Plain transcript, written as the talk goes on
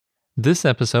This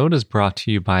episode is brought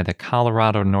to you by the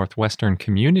Colorado Northwestern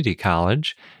Community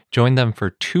College. Join them for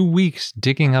 2 weeks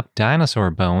digging up dinosaur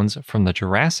bones from the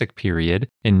Jurassic period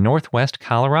in Northwest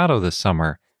Colorado this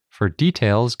summer. For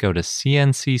details, go to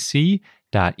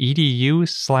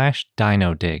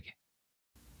cncc.edu/dinodig.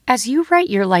 As you write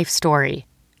your life story,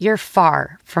 you're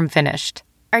far from finished.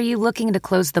 Are you looking to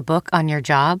close the book on your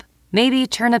job? Maybe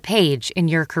turn a page in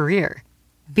your career?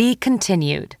 Be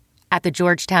continued at the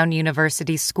Georgetown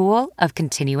University School of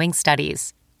Continuing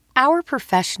Studies. Our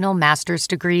professional master's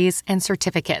degrees and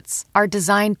certificates are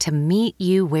designed to meet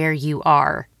you where you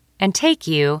are and take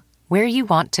you where you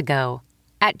want to go.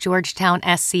 At Georgetown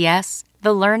SCS,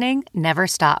 the learning never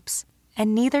stops,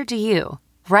 and neither do you.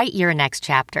 Write your next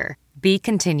chapter. Be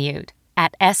continued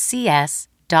at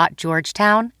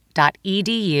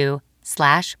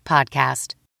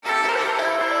scs.georgetown.edu/podcast.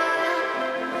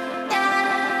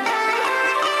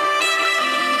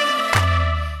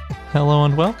 Hello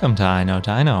and welcome to I Know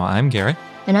Dino. I'm Garrett.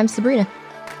 And I'm Sabrina.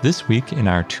 This week, in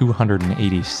our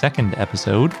 282nd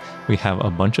episode, we have a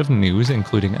bunch of news,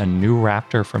 including a new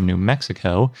raptor from New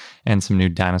Mexico and some new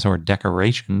dinosaur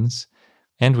decorations.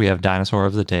 And we have Dinosaur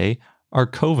of the Day,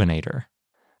 Archovinator.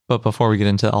 But before we get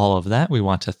into all of that, we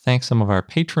want to thank some of our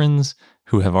patrons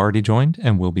who have already joined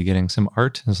and will be getting some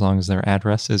art as long as their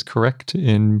address is correct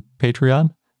in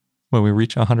Patreon when we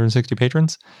reach 160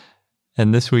 patrons.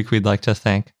 And this week, we'd like to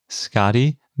thank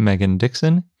Scotty, Megan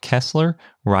Dixon, Kessler,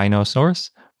 Rhinosaurus,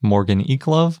 Morgan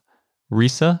Eklov,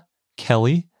 Risa,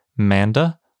 Kelly,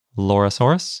 Manda,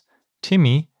 Laurasaurus,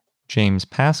 Timmy, James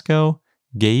Pasco,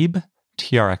 Gabe,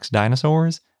 TRX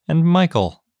Dinosaurs, and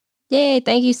Michael. Yay,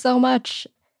 thank you so much.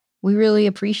 We really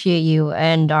appreciate you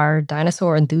and our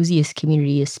dinosaur enthusiast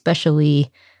community,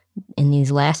 especially in these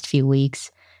last few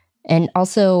weeks. And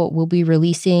also, we'll be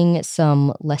releasing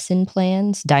some lesson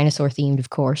plans, dinosaur-themed, of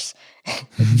course,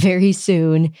 very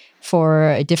soon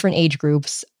for different age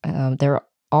groups. They're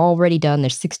already done.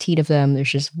 There's 16 of them.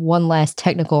 There's just one last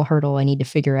technical hurdle I need to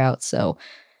figure out, so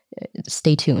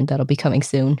stay tuned. That'll be coming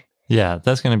soon. Yeah,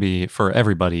 that's going to be for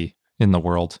everybody in the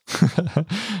world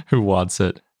who wants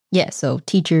it. Yeah, so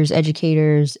teachers,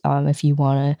 educators, if you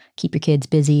want to keep your kids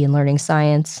busy and learning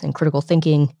science and critical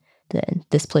thinking, then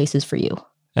this place is for you.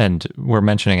 And we're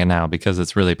mentioning it now because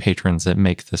it's really patrons that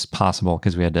make this possible,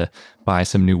 because we had to buy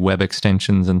some new web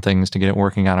extensions and things to get it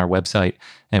working on our website,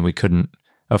 and we couldn't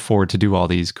afford to do all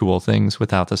these cool things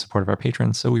without the support of our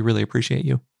patrons. So we really appreciate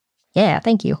you. Yeah,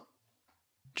 thank you.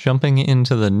 Jumping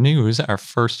into the news, our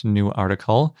first new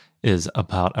article is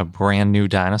about a brand new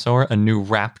dinosaur, a new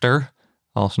raptor,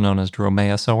 also known as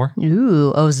Dromaeosaur.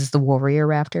 Ooh, is this the warrior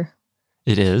raptor?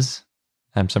 It is.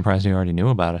 I'm surprised you already knew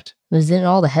about it. It was in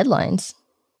all the headlines.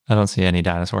 I don't see any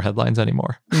dinosaur headlines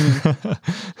anymore.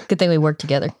 Good thing we work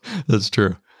together. That's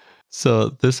true. So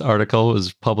this article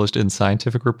was published in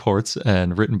Scientific Reports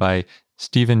and written by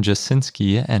Stephen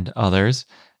Jasinski and others.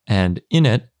 And in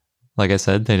it, like I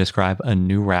said, they describe a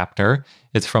new raptor.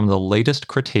 It's from the latest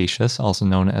Cretaceous, also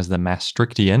known as the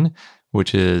Maastrichtian,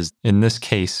 which is, in this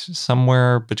case,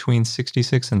 somewhere between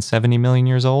 66 and 70 million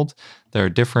years old. There are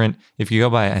different, if you go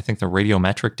by, I think, the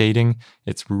radiometric dating,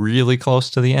 it's really close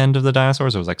to the end of the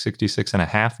dinosaurs. It was like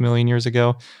 66.5 million years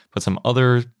ago. But some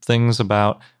other things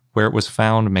about where it was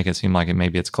found make it seem like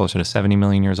maybe it's closer to 70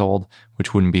 million years old,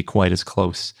 which wouldn't be quite as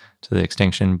close to the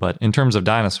extinction. But in terms of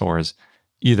dinosaurs,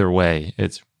 either way,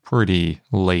 it's pretty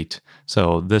late.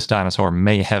 So this dinosaur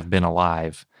may have been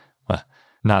alive.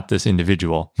 Not this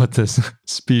individual, but this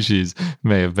species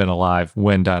may have been alive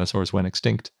when dinosaurs went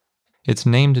extinct. It's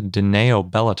named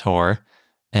Dinaeobellator,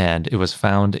 and it was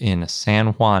found in San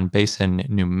Juan Basin,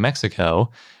 New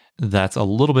Mexico. That's a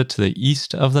little bit to the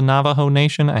east of the Navajo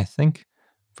Nation, I think.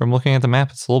 From looking at the map,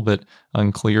 it's a little bit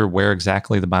unclear where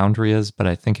exactly the boundary is, but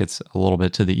I think it's a little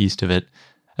bit to the east of it.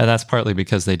 And that's partly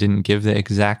because they didn't give the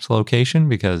exact location,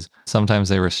 because sometimes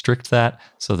they restrict that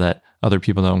so that other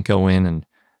people don't go in and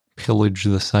pillage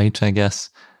the site, I guess.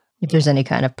 If there's any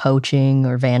kind of poaching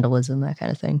or vandalism, that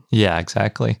kind of thing. Yeah,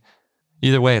 exactly.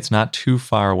 Either way, it's not too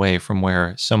far away from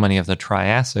where so many of the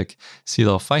Triassic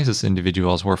Coelophysis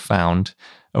individuals were found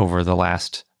over the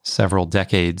last several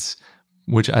decades,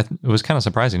 which it was kind of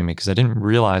surprising to me because I didn't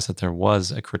realize that there was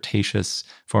a Cretaceous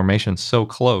formation so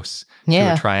close to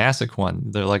a Triassic one.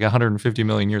 They're like 150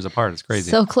 million years apart. It's crazy.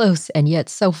 So close and yet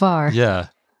so far. Yeah.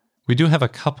 We do have a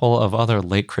couple of other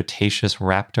late Cretaceous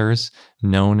raptors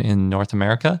known in North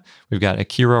America. We've got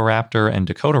Achiroraptor and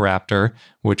Dakotaraptor,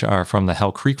 which are from the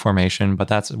Hell Creek Formation, but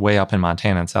that's way up in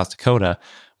Montana and South Dakota,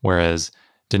 whereas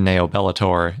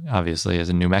Dinaeobellator obviously is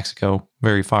in New Mexico,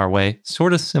 very far away,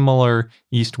 sort of similar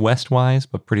east-west wise,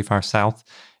 but pretty far south.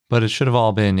 but it should have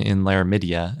all been in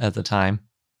Laramidia at the time.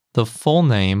 The full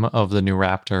name of the new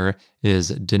raptor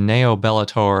is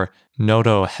Dineobellator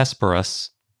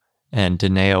nodohesperus, and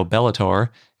Dineobellator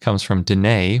comes from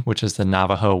Dine, which is the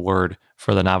Navajo word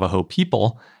for the Navajo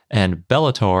people, and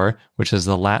Bellator, which is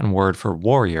the Latin word for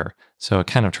warrior. So it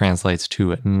kind of translates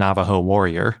to Navajo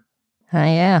warrior. Ah,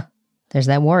 yeah. There's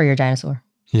that warrior dinosaur.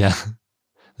 Yeah.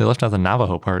 They left out the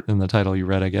Navajo part in the title you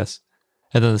read, I guess.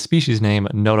 And then the species name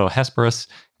Nodohesperus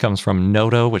comes from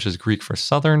Nodo, which is Greek for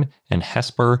southern, and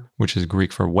Hesper, which is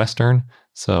Greek for western.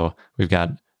 So we've got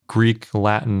Greek,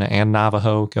 Latin, and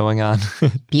Navajo going on.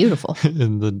 Beautiful.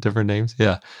 In the different names.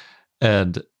 Yeah.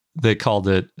 And they called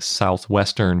it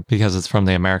Southwestern because it's from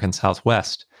the American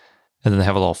Southwest. And then they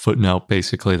have a little footnote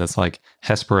basically that's like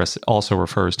Hesperus also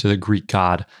refers to the Greek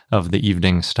god of the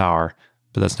evening star,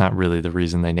 but that's not really the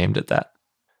reason they named it that.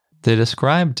 They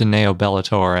describe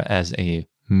Dineobellator as a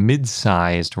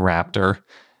mid-sized raptor,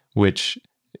 which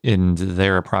in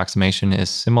their approximation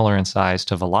is similar in size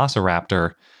to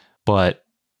Velociraptor, but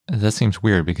that seems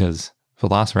weird because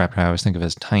Velociraptor I always think of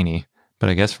as tiny, but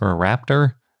I guess for a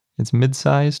raptor, it's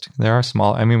mid-sized. There are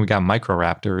small, I mean, we got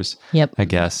microraptors, Yep. I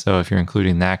guess, so if you're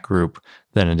including that group,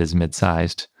 then it is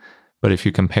mid-sized. But if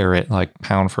you compare it like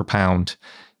pound for pound,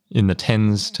 in the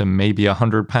tens to maybe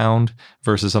 100 pound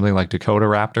versus something like Dakota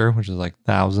Raptor, which is like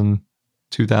 1,000,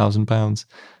 2,000 pounds,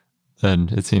 then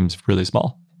it seems really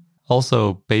small.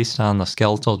 Also, based on the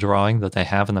skeletal drawing that they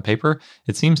have in the paper,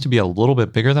 it seems to be a little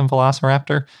bit bigger than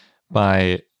Velociraptor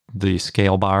by the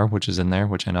scale bar, which is in there,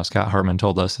 which I know Scott Hartman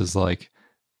told us is like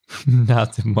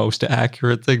not the most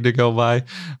accurate thing to go by,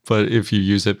 but if you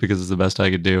use it because it's the best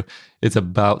I could do, it's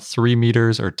about 3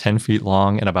 meters or 10 feet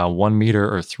long and about 1 meter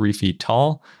or 3 feet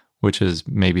tall, which is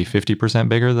maybe 50%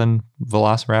 bigger than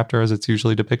Velociraptor as it's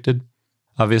usually depicted.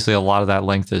 Obviously, a lot of that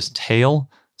length is tail,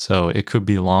 so it could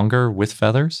be longer with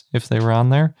feathers if they were on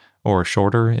there, or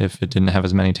shorter if it didn't have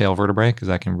as many tail vertebrae, because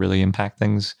that can really impact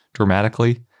things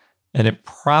dramatically. And it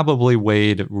probably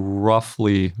weighed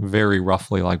roughly, very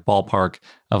roughly, like ballpark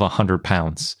of 100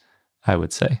 pounds, I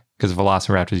would say, because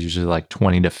Velociraptor is usually like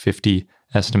 20 to 50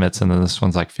 estimates, and then this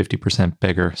one's like 50%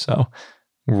 bigger, so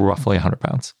roughly 100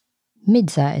 pounds.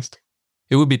 Mid-sized.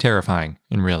 It would be terrifying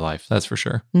in real life, that's for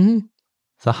sure. Mm-hmm.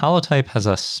 The holotype has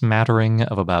a smattering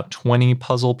of about 20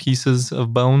 puzzle pieces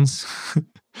of bones.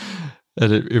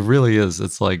 And it really is.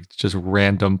 It's like just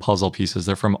random puzzle pieces.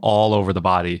 They're from all over the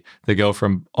body. They go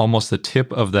from almost the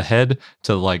tip of the head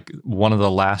to like one of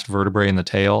the last vertebrae in the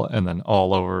tail, and then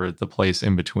all over the place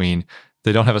in between.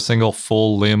 They don't have a single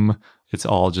full limb. It's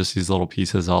all just these little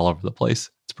pieces all over the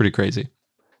place. It's pretty crazy.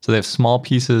 So they have small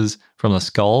pieces from the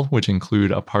skull, which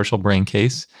include a partial brain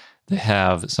case. They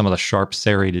have some of the sharp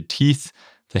serrated teeth.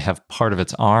 They have part of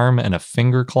its arm and a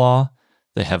finger claw.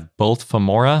 They have both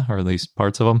femora, or at least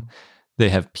parts of them. They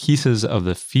have pieces of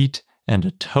the feet and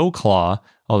a toe claw,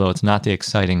 although it's not the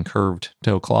exciting curved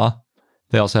toe claw.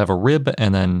 They also have a rib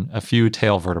and then a few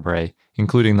tail vertebrae,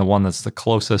 including the one that's the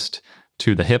closest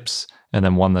to the hips and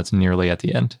then one that's nearly at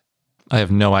the end. I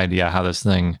have no idea how this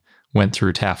thing went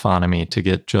through taphonomy to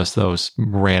get just those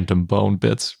random bone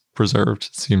bits preserved.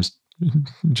 It seems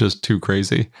just too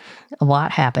crazy. A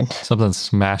lot happened. Something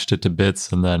smashed it to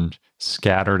bits and then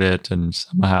scattered it, and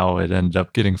somehow it ended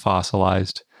up getting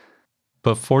fossilized.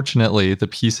 But fortunately, the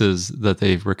pieces that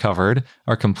they've recovered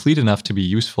are complete enough to be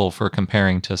useful for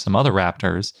comparing to some other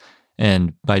raptors.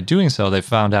 And by doing so, they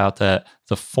found out that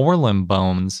the forelimb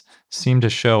bones seem to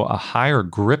show a higher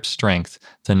grip strength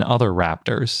than other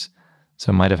raptors.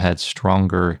 So it might have had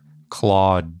stronger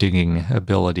claw digging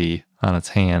ability on its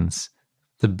hands.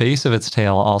 The base of its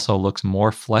tail also looks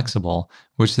more flexible,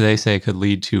 which they say could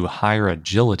lead to higher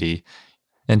agility.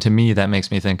 And to me, that makes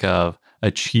me think of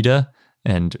a cheetah.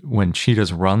 And when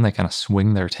cheetahs run, they kind of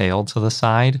swing their tail to the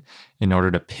side in order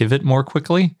to pivot more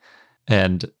quickly.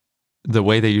 And the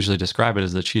way they usually describe it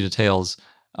is the cheetah tails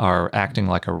are acting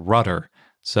like a rudder.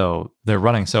 So they're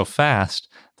running so fast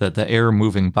that the air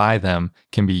moving by them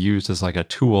can be used as like a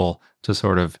tool to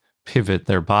sort of pivot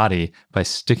their body by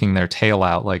sticking their tail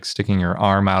out, like sticking your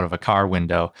arm out of a car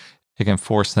window. It can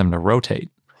force them to rotate.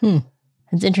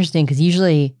 It's interesting because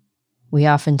usually we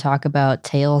often talk about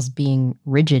tails being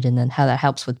rigid and then how that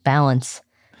helps with balance.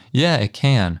 Yeah, it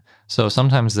can. So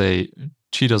sometimes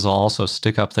cheetahs will also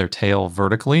stick up their tail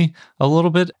vertically a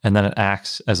little bit, and then it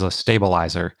acts as a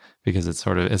stabilizer because it's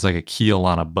like a keel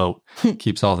on a boat.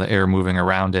 Keeps all the air moving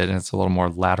around it, and it's a little more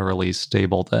laterally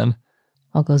stable then.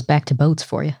 All goes back to boats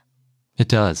for you. It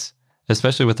does,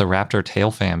 especially with the raptor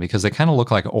tail fan, because they kind of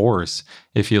look like oars.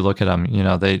 If you look at them,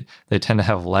 they tend to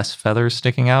have less feathers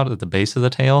sticking out at the base of the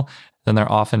tail, then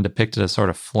they're often depicted as sort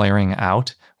of flaring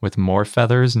out with more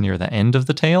feathers near the end of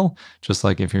the tail, just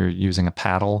like if you're using a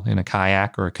paddle in a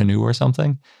kayak or a canoe or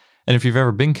something. And if you've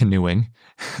ever been canoeing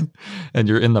and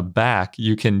you're in the back,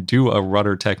 you can do a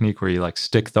rudder technique where you like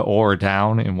stick the oar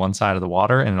down in one side of the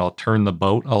water and it'll turn the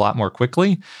boat a lot more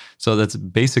quickly. So that's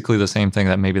basically the same thing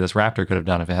that maybe this raptor could have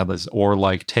done if it had this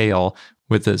oar-like tail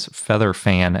with this feather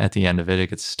fan at the end of it. It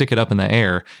could stick it up in the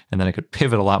air and then it could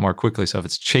pivot a lot more quickly. So if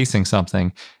it's chasing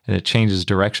something and it changes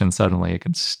direction suddenly, it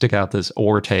can stick out this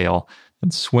oar tail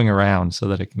and swing around so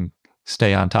that it can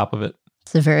stay on top of it.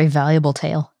 It's a very valuable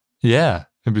tail. Yeah,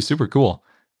 it'd be super cool.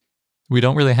 We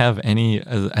don't really have any,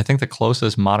 I think the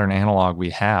closest modern analog we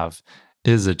have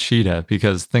is a cheetah,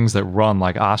 because things that run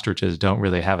like ostriches don't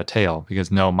really have a tail, because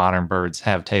no modern birds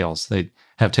have tails. They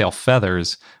have tail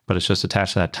feathers, but it's just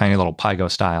attached to that tiny little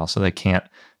pygostyle, so they can't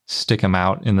stick them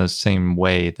out in the same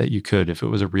way that you could if it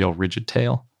was a real rigid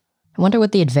tail. I wonder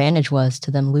what the advantage was to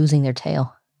them losing their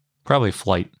tail. Probably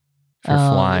flight. If you're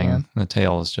flying, the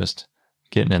tail is just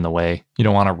getting in the way. You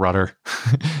don't want a rudder.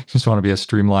 You just want to be as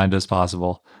streamlined as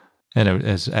possible. And it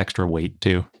has extra weight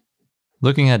too.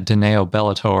 Looking at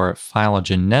Dinaobellator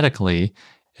phylogenetically,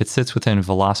 it sits within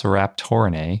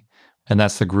Velociraptorinae, and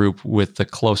that's the group with the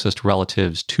closest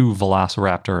relatives to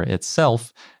Velociraptor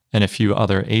itself and a few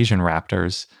other Asian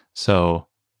raptors. So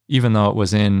even though it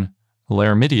was in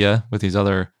Laramidia with these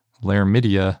other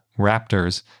Laramidia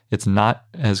raptors, it's not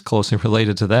as closely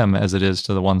related to them as it is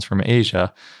to the ones from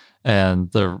Asia.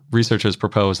 And the researchers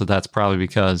propose that that's probably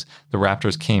because the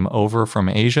raptors came over from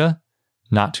Asia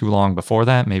not too long before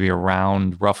that, maybe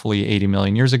around roughly 80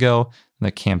 million years ago, in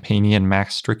the Campanian,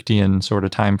 Maastrichtian sort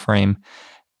of time frame,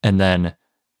 and then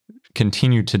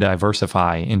continued to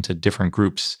diversify into different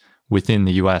groups within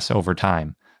the U.S. over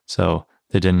time. So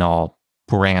they didn't all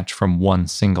branch from one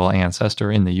single ancestor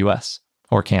in the U.S.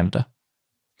 or Canada.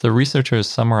 The researchers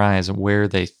summarize where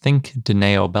they think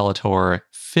Dinaobellator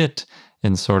fit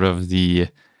in sort of the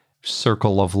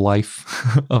circle of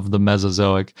life of the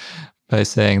Mesozoic by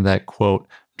saying that, quote,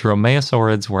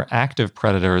 dromaeosaurids were active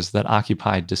predators that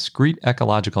occupied discrete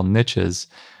ecological niches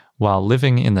while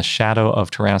living in the shadow of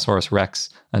Tyrannosaurus rex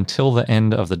until the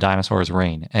end of the dinosaur's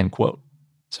reign, end quote.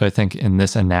 So I think in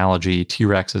this analogy,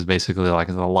 T-Rex is basically like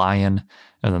the lion,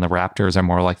 and then the raptors are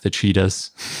more like the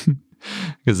cheetahs,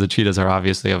 because the cheetahs are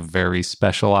obviously a very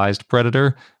specialized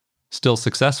predator, still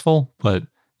successful, but,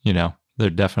 you know, they're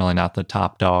definitely not the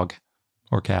top dog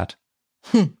or cat.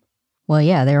 Well,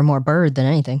 yeah, they were more bird than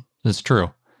anything. It's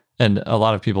true. And a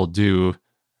lot of people do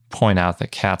point out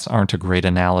that cats aren't a great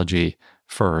analogy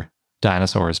for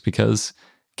dinosaurs because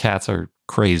cats are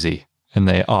crazy and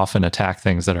they often attack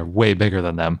things that are way bigger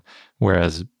than them,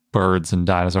 whereas birds and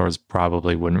dinosaurs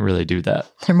probably wouldn't really do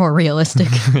that. They're more realistic.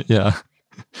 Yeah.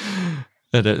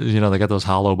 And, they got those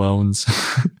hollow bones.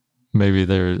 Maybe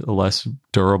they're less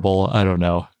durable. I don't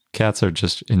know. Cats are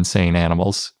just insane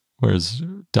animals, whereas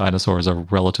dinosaurs are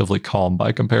relatively calm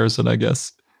by comparison, I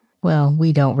guess. Well,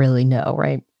 we don't really know,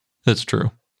 right? That's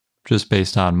true. Just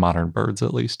based on modern birds,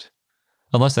 at least.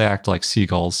 Unless they act like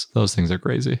seagulls. Those things are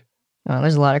crazy. Oh,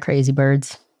 there's a lot of crazy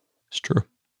birds. It's true.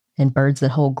 And birds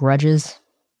that hold grudges.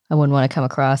 I wouldn't want to come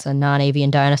across a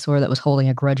non-avian dinosaur that was holding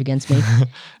a grudge against me.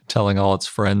 Telling all its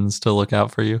friends to look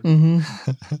out for you.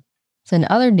 Mm-hmm. So in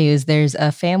other news, there's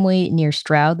a family near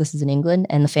Stroud. This is in England.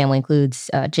 And the family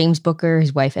includes James Booker,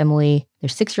 his wife, Emily, their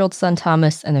 6-year-old son,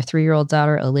 Thomas, and their 3-year-old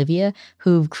daughter, Olivia,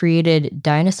 who've created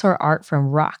dinosaur art from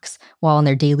rocks while on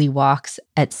their daily walks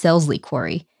at Selsley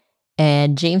Quarry.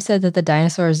 And James said that the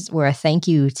dinosaurs were a thank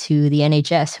you to the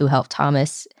NHS who helped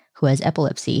Thomas, who has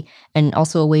epilepsy, and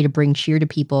also a way to bring cheer to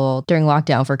people during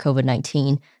lockdown for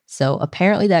COVID-19. So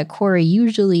apparently that quarry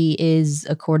usually is,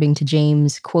 according to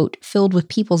James, quote, filled with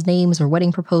people's names or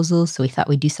wedding proposals, so we thought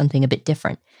we'd do something a bit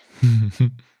different.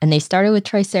 And they started with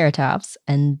Triceratops,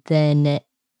 and then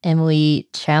Emily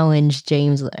challenged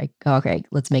James, like, okay,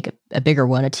 let's make a bigger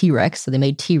one, a T-Rex. So they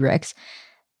made T-Rex.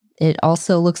 It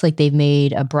also looks like they've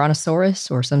made a Brontosaurus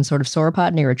or some sort of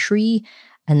sauropod near a tree,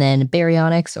 and then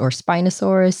Baryonyx or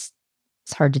Spinosaurus.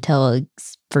 It's hard to tell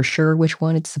for sure which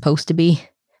one it's supposed to be,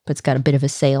 but it's got a bit of a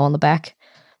sail on the back,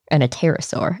 and a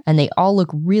pterosaur. And they all look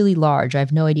really large. I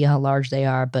have no idea how large they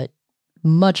are, but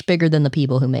much bigger than the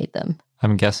people who made them.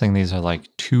 I'm guessing these are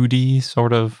like 2D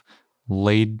sort of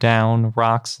laid down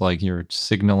rocks, like you're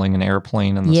signaling an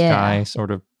airplane in the sky sort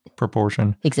of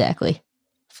proportion. Exactly.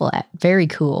 Flat. Very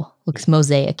cool. Looks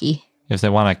mosaic-y. If they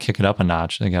want to kick it up a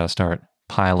notch, they got to start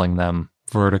piling them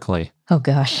vertically. Oh,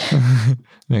 gosh.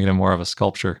 Making it more of a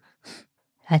sculpture.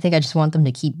 I think I just want them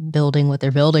to keep building what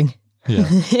they're building. Yeah.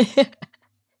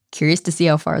 Curious to see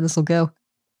how far this will go.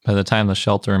 By the time the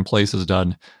shelter in place is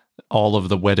done, all of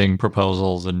the wedding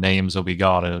proposals and names will be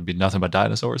gone and it'll be nothing but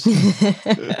dinosaurs.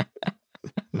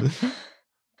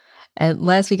 And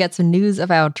last, we got some news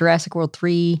about Jurassic World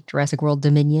 3, Jurassic World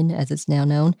Dominion, as it's now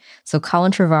known. So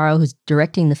Colin Trevorrow, who's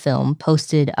directing the film,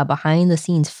 posted a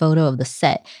behind-the-scenes photo of the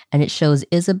set, and it shows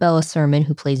Isabella Sermon,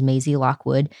 who plays Maisie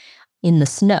Lockwood, in the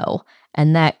snow.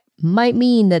 And that might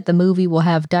mean that the movie will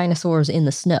have dinosaurs in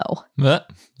the snow.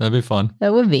 That'd be fun.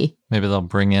 That would be. Maybe they'll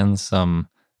bring in some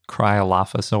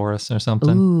Cryolophosaurus or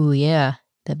something. Ooh, yeah.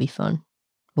 That'd be fun.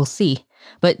 We'll see.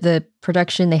 But the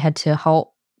production, they had to halt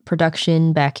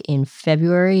production back in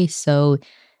February, so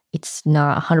it's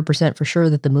not 100% for sure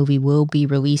that the movie will be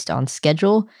released on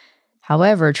schedule.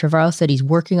 However, Trevorrow said he's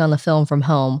working on the film from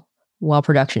home while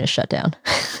production is shut down.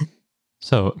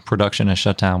 So production is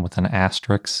shut down with an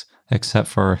asterisk, except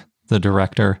for the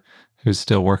director who's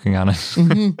still working on it.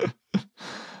 Mm-hmm. It'd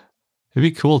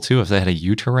be cool, too, if they had a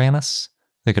Eutyrannus.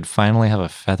 They could finally have a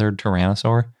feathered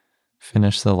Tyrannosaur.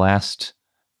 Finish the last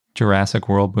Jurassic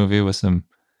World movie with some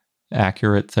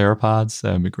accurate theropods.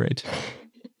 That would be great.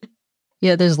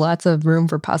 Yeah, there's lots of room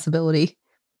for possibility.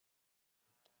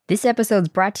 This episode's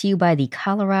brought to you by the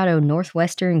Colorado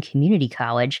Northwestern Community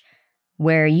College,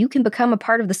 where you can become a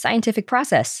part of the scientific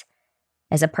process.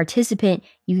 As a participant,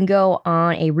 you can go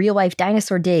on a real-life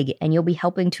dinosaur dig, and you'll be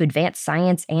helping to advance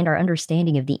science and our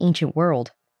understanding of the ancient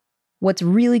world. What's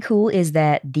really cool is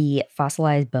that the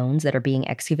fossilized bones that are being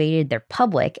excavated, they're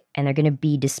public, and they're going to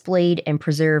be displayed and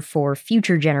preserved for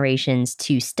future generations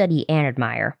to study and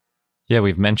admire. Yeah,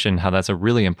 we've mentioned how that's a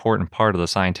really important part of the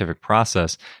scientific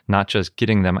process, not just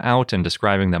getting them out and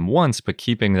describing them once, but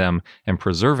keeping them and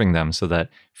preserving them so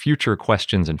that future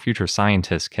questions and future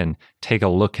scientists can take a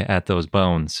look at those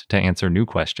bones to answer new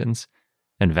questions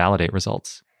and validate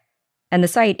results. And the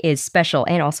site is special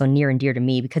and also near and dear to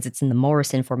me because it's in the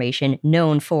Morrison Formation,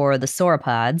 known for the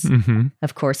sauropods,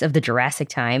 of course, of the Jurassic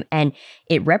time. And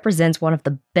it represents one of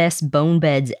the best bone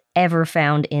beds ever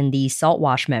found in the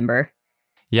Saltwash member.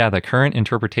 Yeah, the current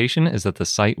interpretation is that the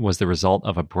site was the result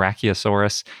of a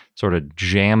Brachiosaurus sort of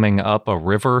jamming up a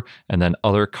river and then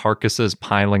other carcasses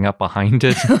piling up behind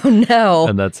it. Oh, no.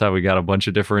 And that's how we got a bunch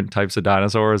of different types of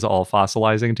dinosaurs all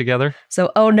fossilizing together. So,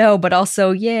 oh no, but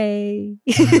also, yay.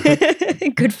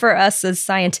 Good for us as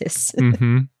scientists.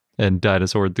 And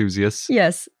dinosaur enthusiasts.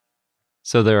 Yes.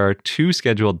 So there are 2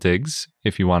 scheduled digs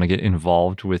if you want to get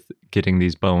involved with getting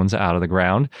these bones out of the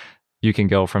ground. You can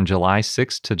go from July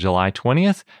 6th to July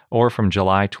 20th or from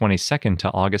July 22nd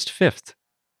to August 5th.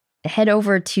 Head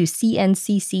over to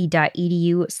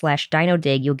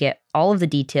cncc.edu/dinodig. You'll get all of the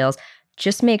details.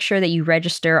 Just make sure that you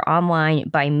register online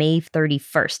by May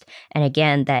 31st. And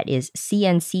again, that is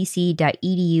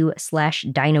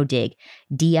cncc.edu/dinodig,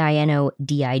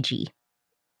 DINODIG.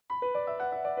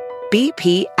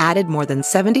 BP added more than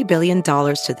 $70 billion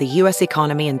to the U.S.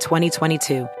 economy in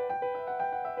 2022.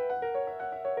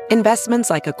 Investments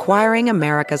like acquiring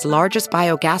America's largest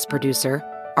biogas producer,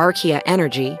 Archaea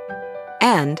Energy,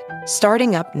 and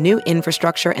starting up new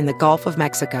infrastructure in the Gulf of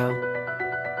Mexico.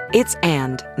 It's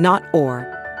and, not or.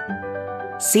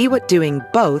 See what doing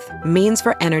both means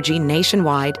for energy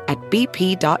nationwide at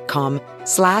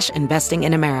bp.com/investing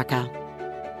in America.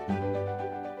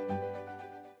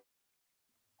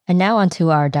 And now onto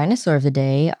our dinosaur of the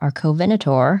day,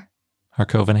 Arcovenator.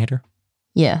 Arcovenator?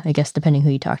 Yeah, I guess depending who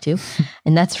you talk to.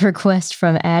 And that's a request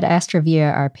from Ad Astra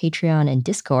via our Patreon and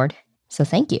Discord. So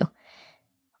thank you.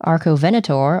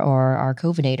 Arcovenator, or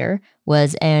Arcovenator,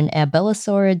 was an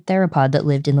abelosaurid theropod that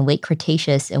lived in the late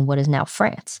Cretaceous in what is now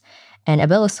France. And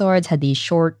abelosaurids had these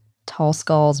short, tall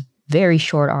skulls, very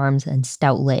short arms, and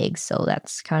stout legs. So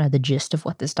that's kind of the gist of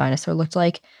what this dinosaur looked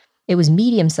like. It was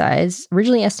medium size,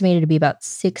 originally estimated to be about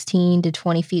 16 to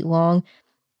 20 feet long.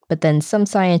 But then some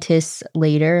scientists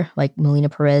later, like Molina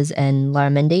Perez and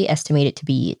Larramendi, estimate it to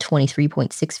be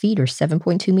 23.6 feet or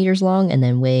 7.2 meters long and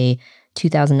then weigh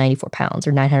 2,094 pounds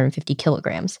or 950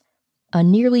 kilograms. A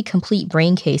nearly complete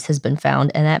brain case has been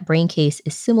found, and that brain case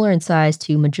is similar in size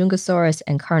to Majungasaurus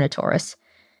and Carnotaurus.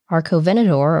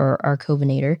 Arcovenator, or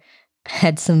Arcovenator,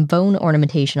 had some bone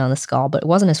ornamentation on the skull, but it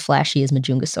wasn't as flashy as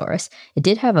Majungasaurus. It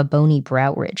did have a bony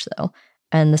brow ridge, though.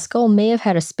 And the skull may have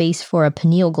had a space for a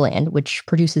pineal gland, which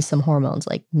produces some hormones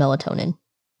like melatonin.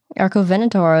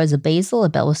 Arcovenator is a basal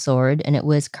abelosaurid, and it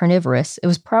was carnivorous. It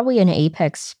was probably an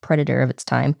apex predator of its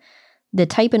time. The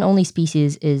type and only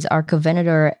species is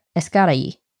Arcovenator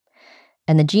escarayi,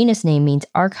 and the genus name means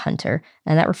ark hunter,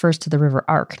 and that refers to the river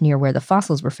Ark near where the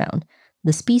fossils were found.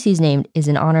 The species name is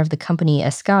in honor of the company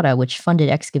Escada, which funded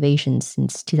excavations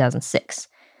since 2006.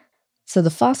 So the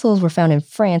fossils were found in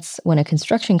France when a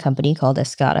construction company called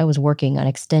Escada was working on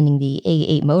extending the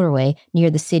A8 motorway near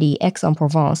the city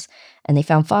Aix-en-Provence, and they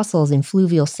found fossils in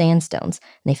fluvial sandstones.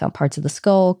 And they found parts of the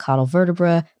skull, caudal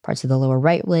vertebra, parts of the lower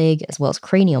right leg, as well as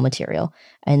cranial material.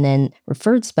 And then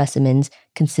referred specimens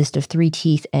consist of 3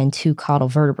 teeth and 2 caudal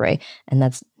vertebrae, and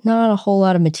that's not a whole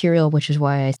lot of material, which is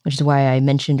why I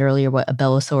mentioned earlier what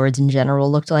abelosaurids in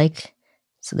general looked like,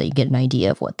 so that you get an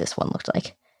idea of what this one looked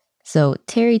like. So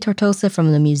Thierry Tortosa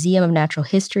from the Museum of Natural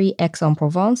History,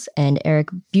 Aix-en-Provence, and Eric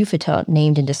Buffetot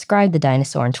named and described the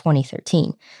dinosaur in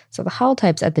 2013. So the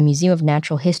holotype's at the Museum of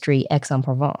Natural History,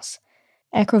 Aix-en-Provence.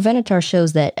 Acrovenator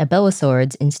shows that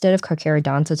abelosaurids, instead of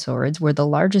Carcharodontosaurids, were the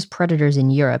largest predators in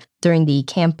Europe during the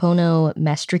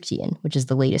Campono-Maastrichtian, which is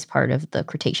the latest part of the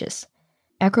Cretaceous.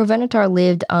 Acrovenator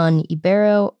lived on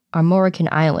Ibero-Armorican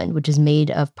Island, which is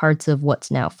made of parts of what's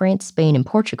now France, Spain, and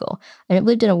Portugal, and it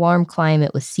lived in a warm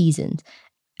climate with seasons,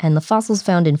 and the fossils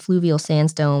found in fluvial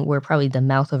sandstone were probably the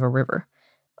mouth of a river.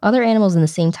 Other animals in the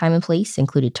same time and place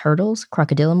included turtles,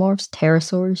 crocodilomorphs,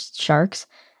 pterosaurs, sharks,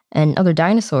 and other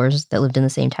dinosaurs that lived in the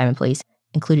same time and place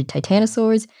included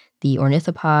titanosaurs, the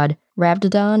ornithopod,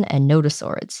 Rhabdodon, and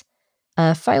nodosaurids.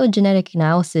 A phylogenetic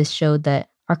analysis showed that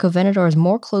Archovenator is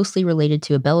more closely related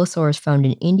to abelosaurs found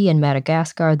in India and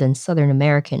Madagascar than Southern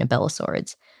American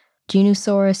abelosaurids.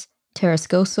 Genosaurus,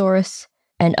 Pteroscosaurus,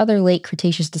 and other late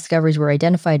Cretaceous discoveries were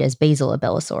identified as basal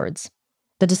abelosaurids.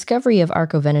 The discovery of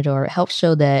Archovenator helps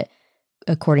show that,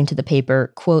 according to the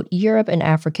paper, quote, Europe and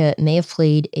Africa may have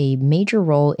played a major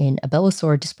role in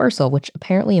abelosaur dispersal, which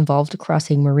apparently involved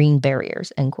crossing marine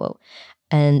barriers, end quote.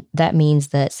 And that means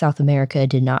that South America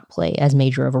did not play as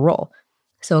major of a role.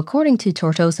 So according to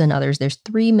Tortosa and others, there's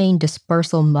 3 main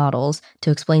dispersal models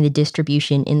to explain the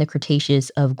distribution in the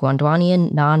Cretaceous of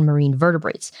Gondwanian non-marine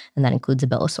vertebrates, and that includes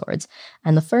abelosaurids.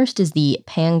 And the first is the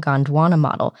Pan-Gondwana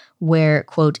model, where,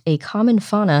 quote, a common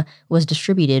fauna was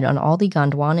distributed on all the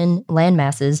Gondwanan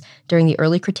landmasses during the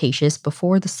early Cretaceous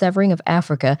before the severing of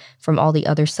Africa from all the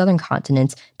other southern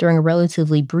continents during a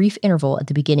relatively brief interval at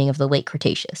the beginning of the late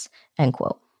Cretaceous, end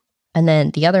quote. And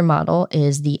then the other model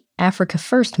is the Africa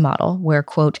First model, where,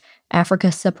 quote,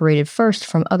 Africa separated first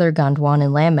from other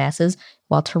Gondwanan landmasses,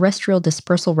 while terrestrial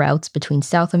dispersal routes between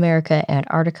South America,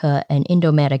 Antarctica, and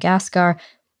Indo-Madagascar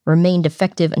remained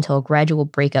effective until a gradual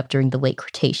breakup during the late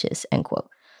Cretaceous, end quote.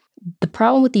 The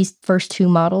problem with these first 2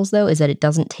 models, though, is that it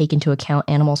doesn't take into account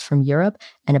animals from Europe,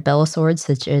 and abelosaurids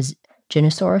such as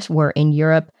Genosaurus were in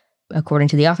Europe, according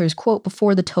to the authors, quote,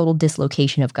 before the total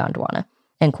dislocation of Gondwana.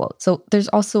 End quote. So there's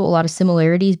also a lot of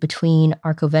similarities between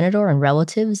Archovenator and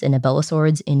relatives and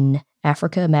abelosaurids in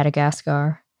Africa,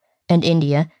 Madagascar, and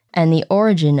India, and the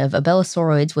origin of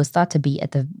abelosauroids was thought to be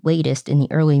at the latest in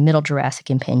the early Middle Jurassic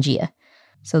in Pangaea.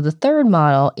 So the third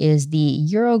model is the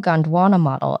Euro-Gondwana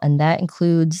model, and that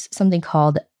includes something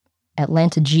called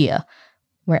Atlantogaea,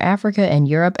 where Africa and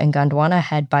Europe and Gondwana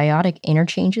had biotic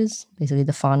interchanges, basically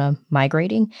the fauna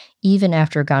migrating, even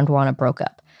after Gondwana broke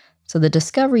up. So the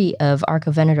discovery of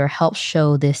Archovenator helps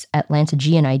show this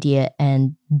Atlantogean idea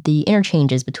and the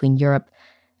interchanges between Europe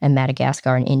and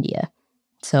Madagascar and India.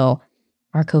 So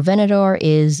Archovenator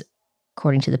is,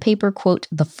 according to the paper, quote,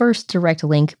 the first direct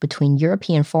link between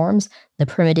European forms, the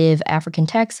primitive African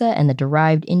taxa, and the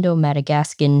derived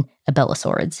Indo-Madagascan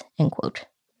abelosaurids, end quote.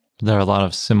 There are a lot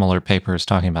of similar papers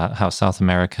talking about how South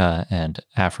America and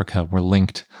Africa were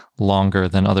linked longer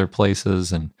than other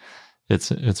places, and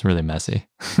it's really messy.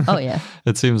 Oh, yeah.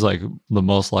 It seems like the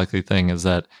most likely thing is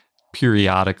that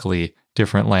periodically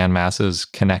different land masses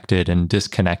connected and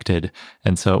disconnected,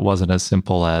 and so it wasn't as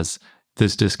simple as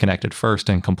this disconnected first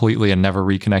and completely and never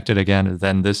reconnected again, and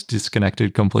then this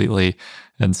disconnected completely,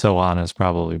 and so on. Is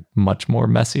probably much more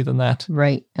messy than that.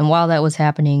 Right. And while that was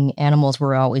happening, animals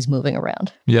were always moving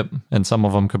around. Yep. And some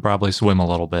of them could probably swim a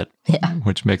little bit, yeah,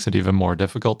 which makes it even more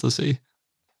difficult to see.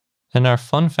 And our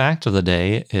fun fact of the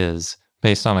day is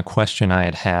based on a question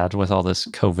I had with all this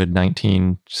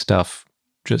COVID-19 stuff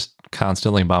just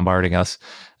constantly bombarding us.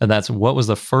 And that's, what was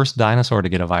the first dinosaur to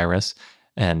get a virus?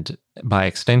 And by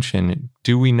extension,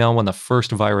 do we know when the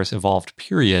first virus evolved,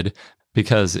 period?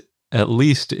 Because at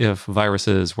least if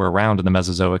viruses were around in the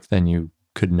Mesozoic, then you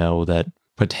could know that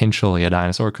potentially a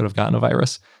dinosaur could have gotten a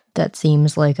virus. That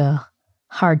seems like a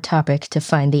hard topic to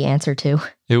find the answer to.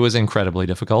 It was incredibly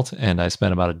difficult, and I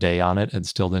spent about a day on it and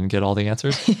still didn't get all the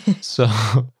answers.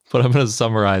 But I'm going to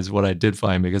summarize what I did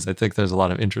find because I think there's a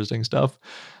lot of interesting stuff.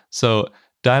 So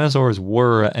dinosaurs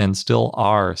were and still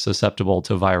are susceptible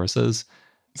to viruses.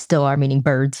 Still are, meaning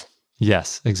birds.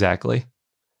 Yes, exactly.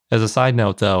 As a side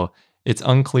note, though, it's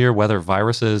unclear whether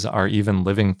viruses are even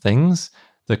living things.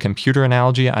 The computer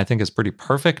analogy, I think, is pretty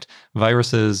perfect.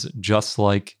 Viruses, just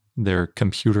like their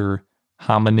computer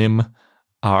homonym,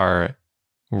 are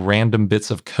random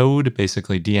bits of code,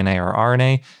 basically DNA or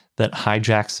RNA, that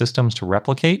hijack systems to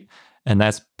replicate. And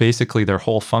that's basically their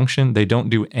whole function. They don't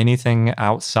do anything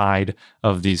outside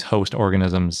of these host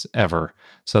organisms ever.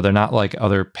 So they're not like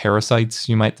other parasites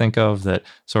you might think of that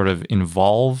sort of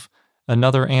involve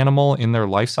another animal in their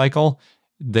life cycle.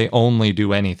 They only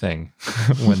do anything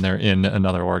when they're in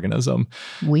another organism.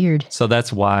 Weird. So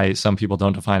that's why some people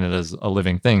don't define it as a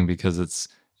living thing, because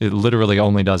it literally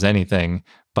only does anything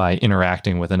by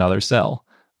interacting with another cell.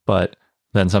 But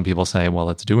then some people say, well,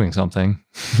 it's doing something.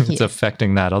 It's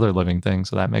affecting that other living thing,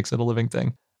 so that makes it a living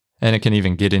thing. And it can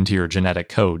even get into your genetic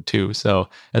code too. So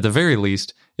at the very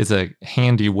least, it's a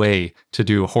handy way to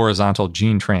do horizontal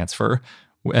gene transfer.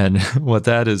 And what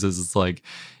that is it's like,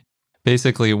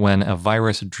 basically when a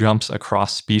virus jumps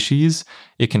across species,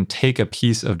 it can take a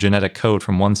piece of genetic code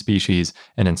from one species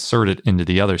and insert it into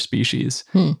the other species.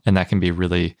 And that can be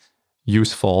really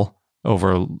useful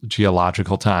over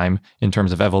geological time in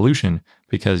terms of evolution,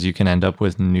 because you can end up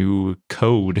with new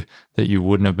code that you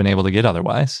wouldn't have been able to get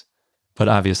otherwise. But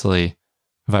obviously,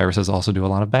 viruses also do a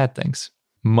lot of bad things.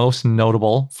 Most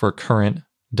notable for current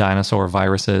dinosaur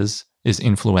viruses is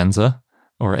influenza,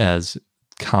 or as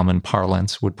common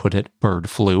parlance would put it, bird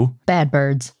flu. Bad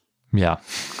birds. Yeah.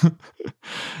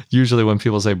 Usually when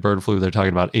people say bird flu, they're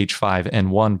talking about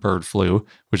H5N1 bird flu,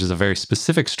 which is a very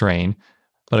specific strain.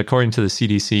 But according to the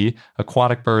CDC,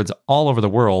 aquatic birds all over the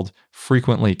world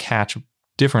frequently catch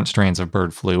different strains of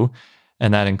bird flu,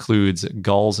 and that includes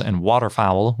gulls and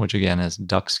waterfowl, which again is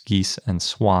ducks, geese, and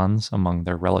swans among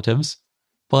their relatives.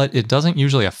 But it doesn't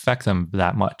usually affect them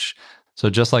that much. So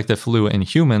just like the flu in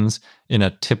humans, in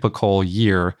a typical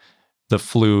year, the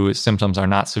flu symptoms are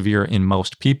not severe in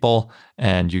most people,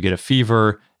 and you get a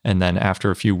fever, and then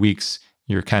after a few weeks,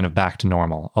 you're kind of back to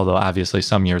normal. Although obviously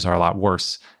some years are a lot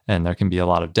worse, and there can be a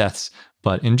lot of deaths.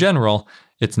 But in general,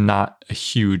 it's not a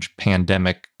huge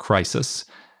pandemic crisis.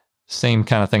 Same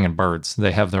kind of thing in birds.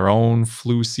 They have their own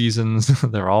flu seasons.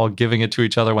 They're all giving it to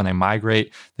each other when they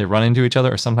migrate. They run into each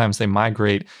other, or sometimes they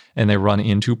migrate and they run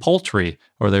into poultry,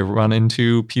 or they run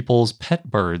into people's pet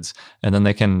birds. And then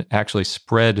they can actually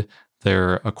spread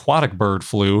their aquatic bird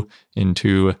flu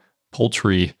into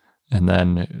poultry. And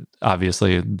then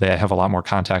obviously they have a lot more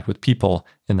contact with people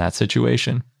in that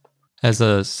situation. As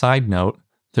a side note,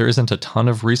 there isn't a ton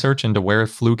of research into where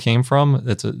flu came from.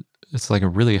 It's like a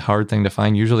really hard thing to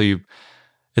find. Usually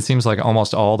it seems like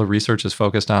almost all the research is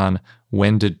focused on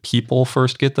when did people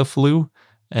first get the flu,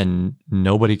 and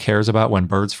nobody cares about when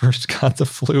birds first got the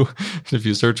flu. If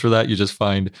you search for that, you just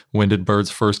find when did birds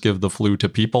first give the flu to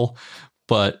people.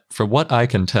 But from what I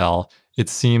can tell, it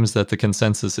seems that the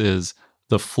consensus is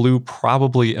the flu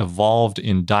probably evolved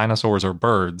in dinosaurs or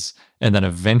birds, and then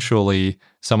eventually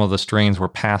some of the strains were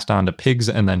passed on to pigs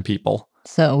and then people.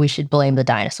 So we should blame the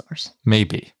dinosaurs.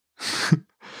 Maybe.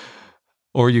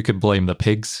 Or you could blame the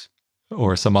pigs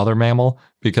or some other mammal,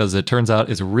 because it turns out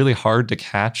it's really hard to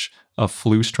catch a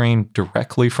flu strain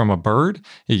directly from a bird.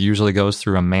 It usually goes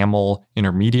through a mammal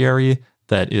intermediary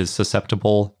that is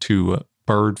susceptible to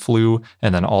bird flu,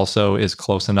 and then also is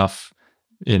close enough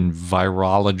in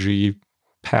virology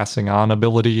passing on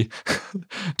ability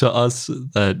to us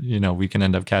that, we can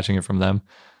end up catching it from them.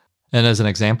 And as an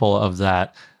example of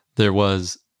that, there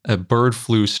was a bird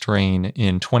flu strain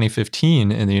in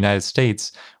 2015 in the United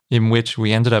States in which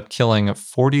we ended up killing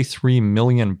 43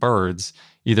 million birds,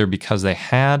 either because they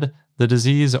had the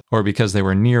disease or because they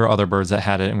were near other birds that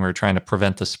had it and we were trying to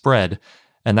prevent the spread.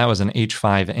 And that was an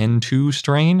H5N2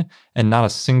 strain, and not a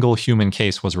single human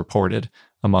case was reported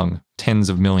among tens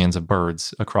of millions of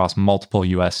birds across multiple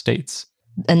US states.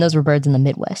 And those were birds in the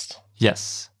Midwest.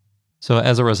 Yes. So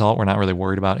as a result, we're not really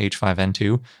worried about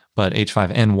H5N2, but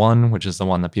H5N1, which is the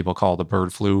one that people call the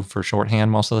bird flu for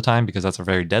shorthand most of the time, because that's a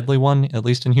very deadly one, at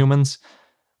least in humans.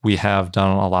 We have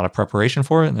done a lot of preparation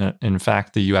for it. In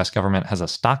fact, the US government has a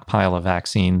stockpile of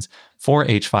vaccines for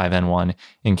H5N1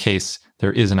 in case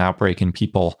there is an outbreak in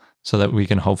people, so that we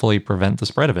can hopefully prevent the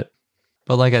spread of it.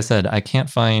 But like I said, I can't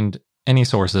find any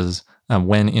sources on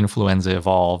when influenza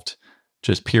evolved,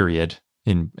 just period,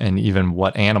 and even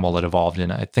what animal it evolved in.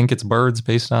 I think it's birds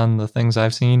based on the things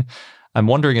I've seen. I'm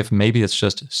wondering if maybe it's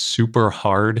just super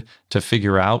hard to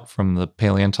figure out from the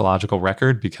paleontological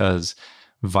record, because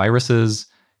viruses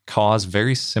cause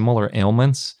very similar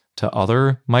ailments to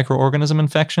other microorganism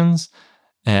infections.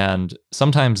 And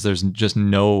sometimes there's just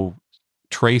no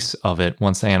trace of it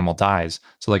once the animal dies.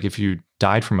 So like if you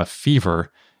died from a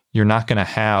fever, you're not going to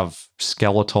have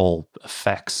skeletal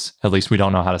effects. At least we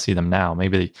don't know how to see them now.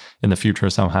 Maybe in the future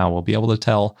somehow we'll be able to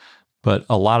tell. But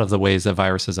a lot of the ways that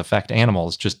viruses affect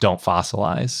animals just don't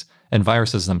fossilize. And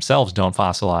viruses themselves don't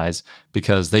fossilize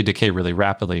because they decay really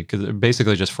rapidly, because they're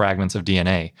basically just fragments of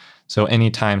DNA. So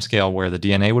any time scale where the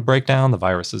DNA would break down, the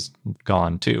virus is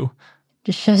gone too.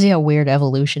 Just shows you how weird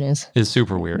evolution is. It's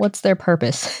super weird. What's their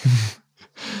purpose?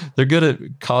 They're good at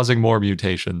causing more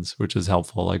mutations, which is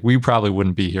helpful. Like, we probably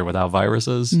wouldn't be here without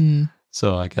viruses.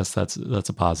 So I guess that's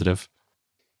a positive.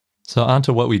 So on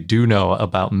to what we do know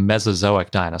about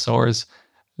Mesozoic dinosaurs.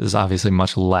 Is obviously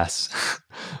much less.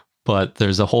 But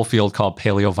there's a whole field called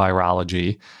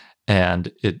paleovirology,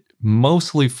 and it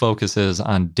mostly focuses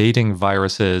on dating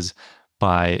viruses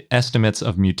by estimates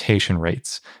of mutation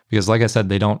rates. Because like I said,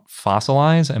 they don't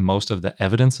fossilize, and most of the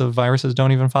evidence of viruses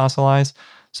don't even fossilize.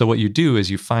 So what you do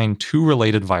is you find two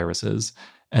related viruses,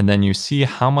 and then you see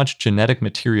how much genetic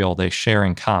material they share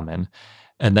in common.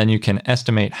 And then you can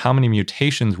estimate how many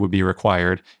mutations would be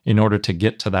required in order to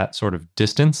get to that sort of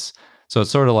distance. So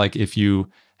it's sort of like if you're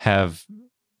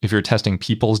testing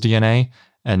people's DNA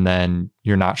and then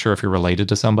you're not sure if you're related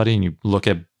to somebody, and you look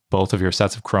at both of your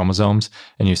sets of chromosomes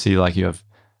and you see like you have,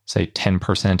 say,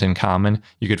 10% in common,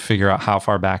 you could figure out how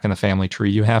far back in the family tree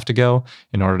you have to go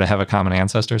in order to have a common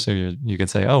ancestor. So you could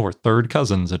say, oh, we're third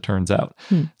cousins, it turns out.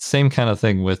 Same kind of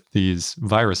thing with these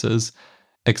viruses,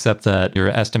 except that you're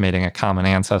estimating a common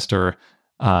ancestor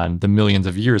on the millions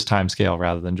of years timescale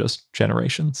rather than just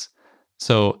generations.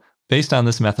 So based on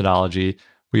this methodology,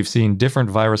 we've seen different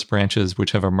virus branches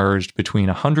which have emerged between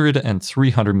 100 and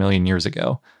 300 million years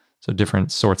ago. So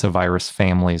different sorts of virus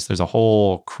families. There's a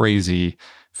whole crazy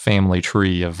family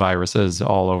tree of viruses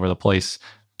all over the place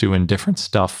doing different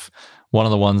stuff. One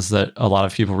of the ones that a lot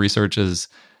of people research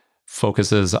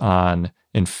focuses on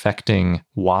infecting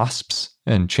wasps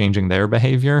and changing their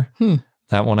behavior.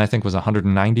 That one I think was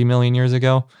 190 million years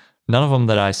ago. None of them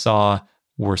that I saw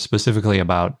were specifically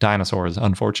about dinosaurs,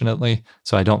 unfortunately.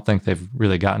 So I don't think they've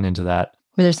really gotten into that.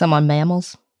 Were there some on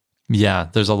mammals? Yeah,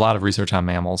 there's a lot of research on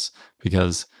mammals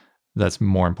because that's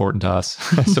more important to us,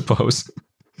 I suppose.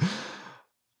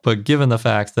 But given the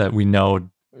fact that we know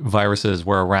viruses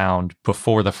were around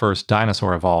before the first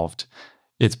dinosaur evolved,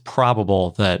 it's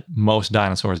probable that most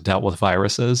dinosaurs dealt with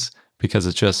viruses because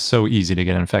it's just so easy to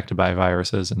get infected by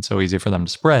viruses and so easy for them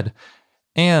to spread.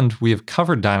 And we have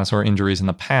covered dinosaur injuries in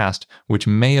the past, which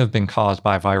may have been caused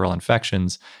by viral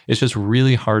infections. It's just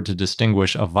really hard to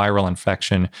distinguish a viral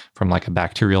infection from like a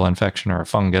bacterial infection or a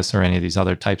fungus or any of these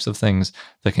other types of things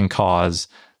that can cause,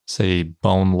 say,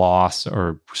 bone loss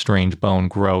or strange bone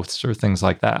growths or things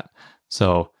like that.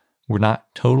 So we're not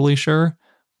totally sure,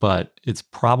 but it's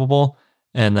probable.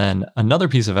 And then another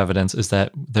piece of evidence is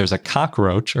that there's a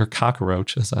cockroach, or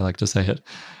cockroach, as I like to say it,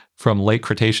 from late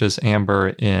Cretaceous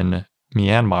amber in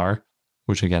Myanmar,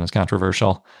 which again is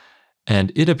controversial,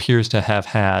 and it appears to have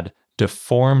had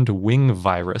deformed wing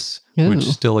virus, which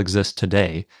still exists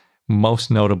today,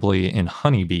 most notably in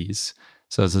honeybees.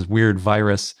 So it's this weird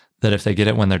virus that if they get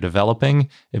it when they're developing,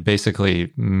 it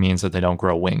basically means that they don't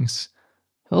grow wings.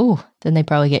 Oh, then they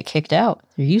probably get kicked out.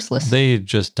 They're useless. They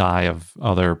just die of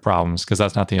other problems because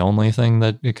that's not the only thing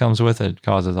that it comes with. It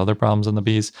causes other problems in the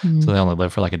bees. So they only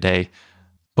live for like a day.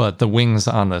 But the wings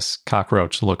on this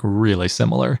cockroach look really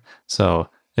similar. So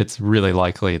it's really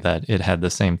likely that it had the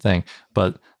same thing.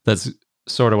 But that's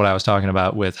sort of what I was talking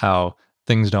about with how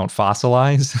things don't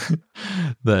fossilize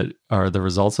that are the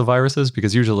results of viruses,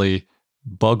 because usually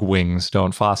bug wings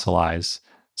don't fossilize.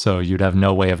 So you'd have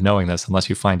no way of knowing this unless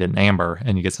you find it in amber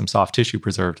and you get some soft tissue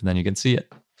preserved, and then you can see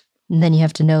it. And then you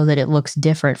have to know that it looks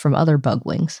different from other bug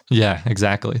wings. Yeah,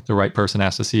 exactly. The right person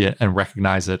has to see it and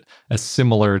recognize it as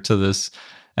similar to this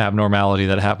abnormality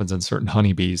that happens in certain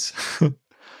honeybees.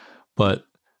 But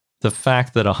the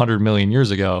fact that 100 million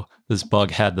years ago, this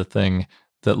bug had the thing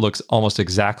that looks almost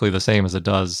exactly the same as it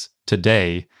does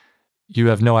today, you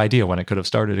have no idea when it could have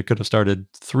started. It could have started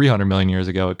 300 million years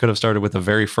ago. It could have started with the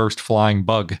very first flying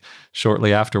bug.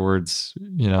 Shortly afterwards,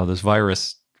 this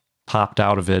virus popped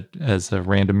out of it as a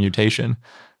random mutation.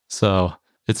 So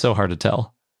it's so hard to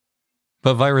tell.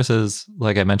 But viruses,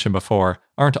 like I mentioned before,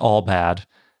 aren't all bad.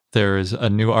 There's a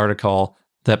new article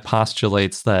that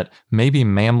postulates that maybe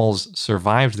mammals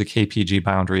survived the KPG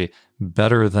boundary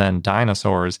better than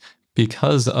dinosaurs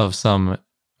because of some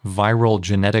viral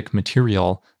genetic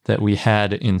material that we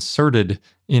had inserted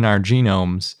in our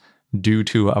genomes due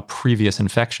to a previous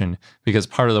infection. Because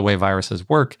part of the way viruses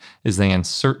work is they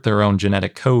insert their own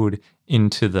genetic code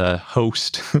into the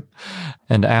host.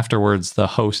 And afterwards, the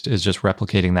host is just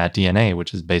replicating that DNA,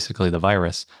 which is basically the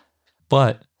virus.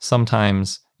 But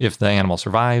sometimes if the animal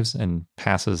survives and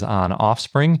passes on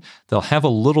offspring, they'll have a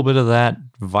little bit of that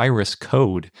virus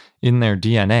code in their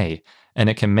DNA. And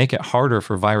it can make it harder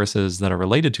for viruses that are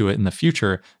related to it in the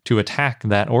future to attack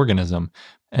that organism.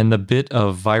 And the bit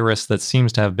of virus that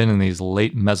seems to have been in these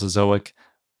late Mesozoic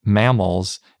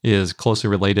mammals is closely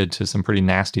related to some pretty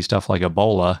nasty stuff like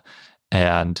Ebola.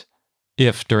 And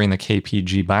if during the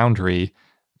KPG boundary,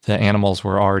 the animals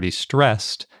were already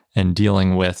stressed and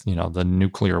dealing with, the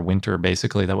nuclear winter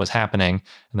basically that was happening,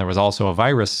 and there was also a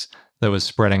virus that was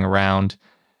spreading around,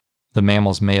 the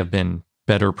mammals may have been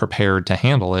better prepared to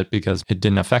handle it because it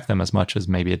didn't affect them as much as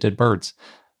maybe it did birds.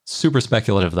 Super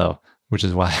speculative though, which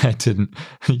is why I didn't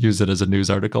use it as a news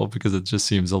article, because it just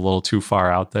seems a little too far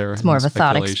out there. It's more of a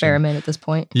thought experiment at this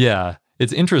point. Yeah.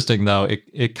 It's interesting though.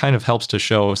 It kind of helps to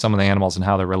show some of the animals and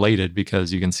how they're related,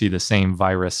 because you can see the same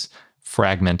virus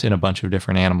fragment in a bunch of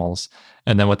different animals.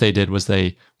 And then what they did was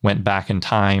they went back in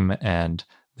time, and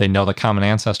they know the common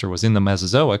ancestor was in the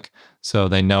Mesozoic. So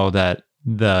they know that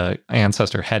the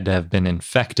ancestor had to have been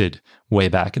infected way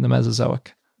back in the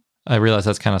Mesozoic. I realize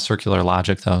that's kind of circular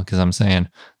logic though, because I'm saying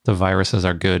the viruses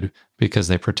are good because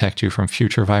they protect you from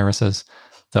future viruses.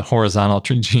 The horizontal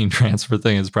gene transfer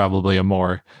thing is probably a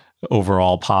more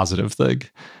overall positive thing,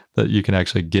 that you can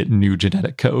actually get new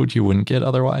genetic code you wouldn't get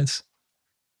otherwise.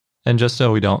 And just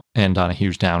so we don't end on a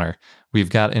huge downer, we've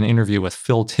got an interview with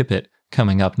Phil Tippett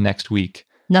coming up next week.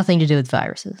 Nothing to do with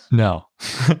viruses. No.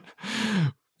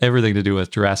 Everything to do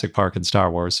with Jurassic Park and Star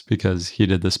Wars, because he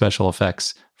did the special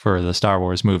effects for the Star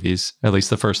Wars movies, at least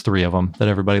the first 3 of them that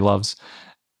everybody loves.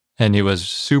 And he was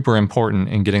super important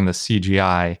in getting the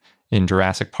CGI in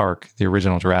Jurassic Park, the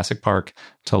original Jurassic Park,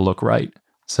 to look right.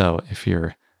 So if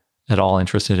you're at all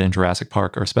interested in Jurassic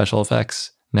Park or special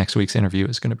effects, next week's interview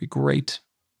is going to be great.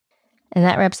 And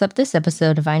that wraps up this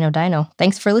episode of I Know Dino.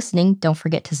 Thanks for listening. Don't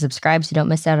forget to subscribe so you don't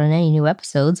miss out on any new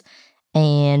episodes.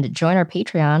 And join our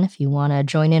Patreon if you want to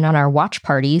join in on our watch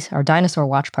parties, our dinosaur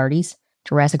watch parties.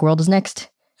 Jurassic World is next.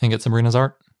 And get Sabrina's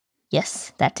art.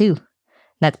 Yes, that too.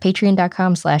 That's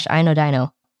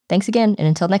patreon.com/iknowdino. Thanks again, and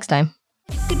until next time.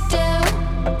 Good day.